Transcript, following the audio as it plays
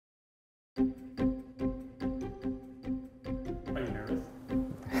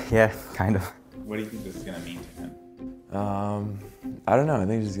Yeah, kind of. What do you think this is going to mean to him? I don't know. I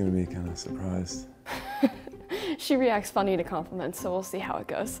think she's gonna be kind of surprised. She reacts funny to compliments, so we'll see how it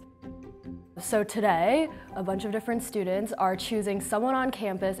goes. So today, a bunch of different students are choosing someone on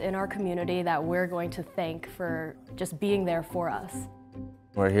campus in our community that we're going to thank for just being there for us.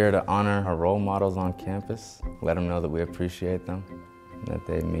 We're here to honor our role models on campus, let them know that we appreciate them, and that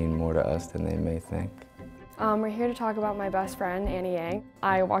they mean more to us than they may think. We're here to talk about my best friend, Annie Yang.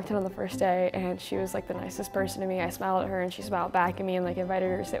 I walked in on the first day and she was like the nicest person to me. I smiled at her and she smiled back at me and like invited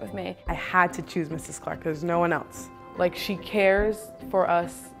her to sit with me. I had to choose Mrs. Clark. There's no one else. Like, she cares for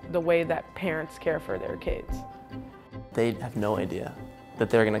us the way that parents care for their kids. They have no idea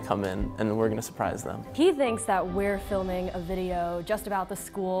that they're gonna come in and we're gonna surprise them. He thinks that we're filming a video just about the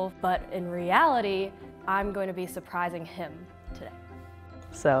school, but in reality, I'm going to be surprising him today.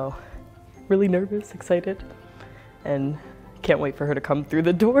 So, really nervous, excited, and can't wait for her to come through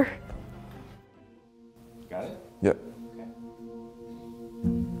the door. Got it? Yep. Okay.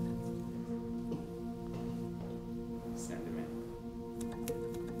 Send him in.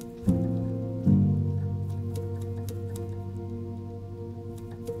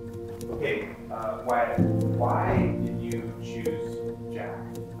 Okay, Wyatt, why did you choose Jack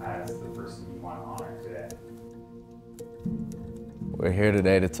as the person you want to honor today? We're here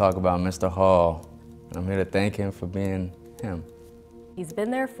today to talk about Mr. Hall, and I'm here to thank him for being him. He's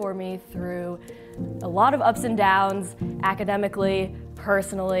been there for me through a lot of ups and downs, academically,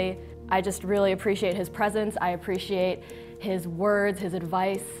 personally. I just really appreciate his presence. I appreciate his words, his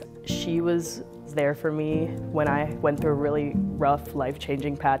advice. She was there for me when I went through a really rough,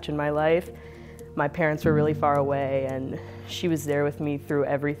 life-changing patch in my life. My parents were really far away, and she was there with me through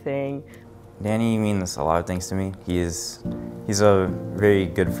everything. Danny means a lot of things to me. He's a very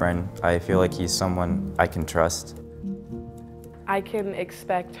good friend. I feel like he's someone I can trust. I can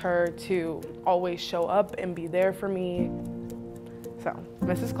expect her to always show up and be there for me. So,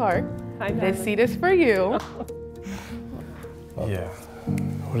 Mrs. Clark, this seat is for you. Yeah.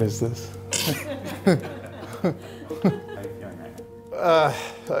 What is this? How are you feeling right now?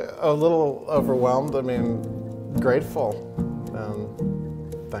 A little overwhelmed. I mean, grateful.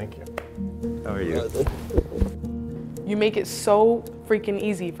 Thank you. How are you? You make it so freaking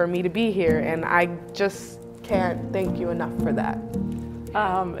easy for me to be here, and I just can't thank you enough for that.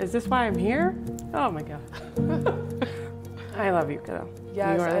 Is this why I'm here? Oh my God. I love you, kiddo.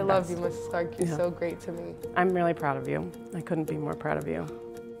 Yes, You are the I love best. you, Mrs. Clark. You're Yeah. so great to me. I'm really proud of you. I couldn't be more proud of you.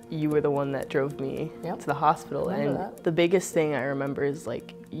 You were the one that drove me Yep. to the hospital, Remember and that. the biggest thing I remember is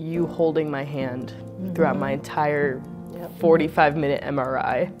like you holding my hand throughout my entire Yep. 45-minute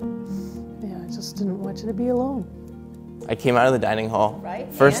MRI. Yeah, I just didn't want you to be alone. I came out of the dining hall, Right,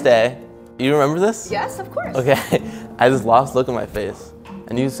 first and? day. You remember this? Yes, of course. Okay, I just lost look on my face,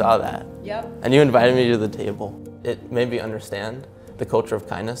 and you saw that. Yep. And you invited me to the table. It made me understand the culture of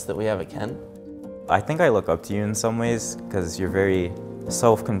kindness that we have at Kent. I think I look up to you in some ways because you're very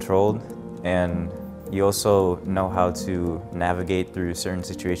self-controlled and you also know how to navigate through certain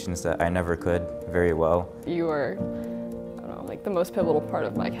situations that I never could very well. You are, I don't know, like the most pivotal part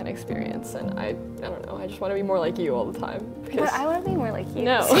of my Kent experience, and I don't know, I just want to be more like you all the time. But I want to be more like you.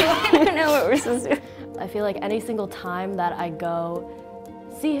 No. So I don't know what we're supposed to do. I feel like any single time that I go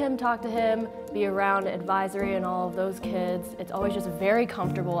see him, talk to him, be around advisory and all of those kids, it's always just very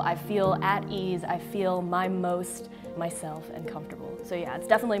comfortable. I feel at ease. I feel my most myself and comfortable. So yeah, it's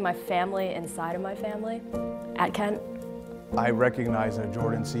definitely my family inside of my family at Kent. I recognize that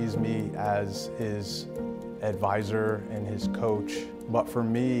Jordan sees me as his advisor and his coach. But for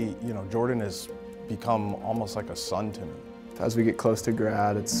me, you know, Jordan has become almost like a son to me. As we get close to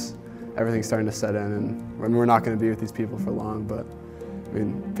grad, everything's starting to set in, and we're not going to be with these people for long, but I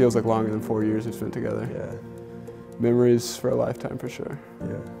mean, it feels like longer than 4 years we've spent together. Yeah. Memories for a lifetime for sure.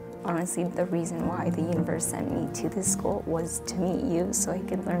 Yeah. Honestly, the reason why the universe sent me to this school was to meet you so I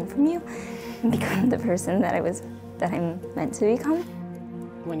could learn from you and become the person that I'm meant to become.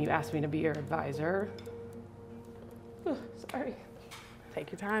 When you asked me to be your advisor, sorry,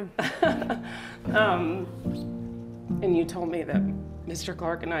 Take your time. and you told me that Mr.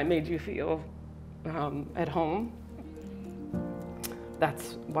 Clark and I made you feel at home,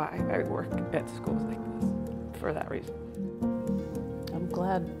 that's why I work at schools like this, for that reason. I'm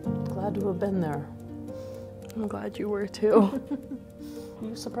glad to have been there. I'm glad you were too.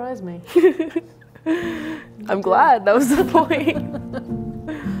 You surprised me. I'm glad, that was the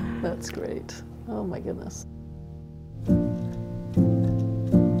point. That's great. Oh my goodness.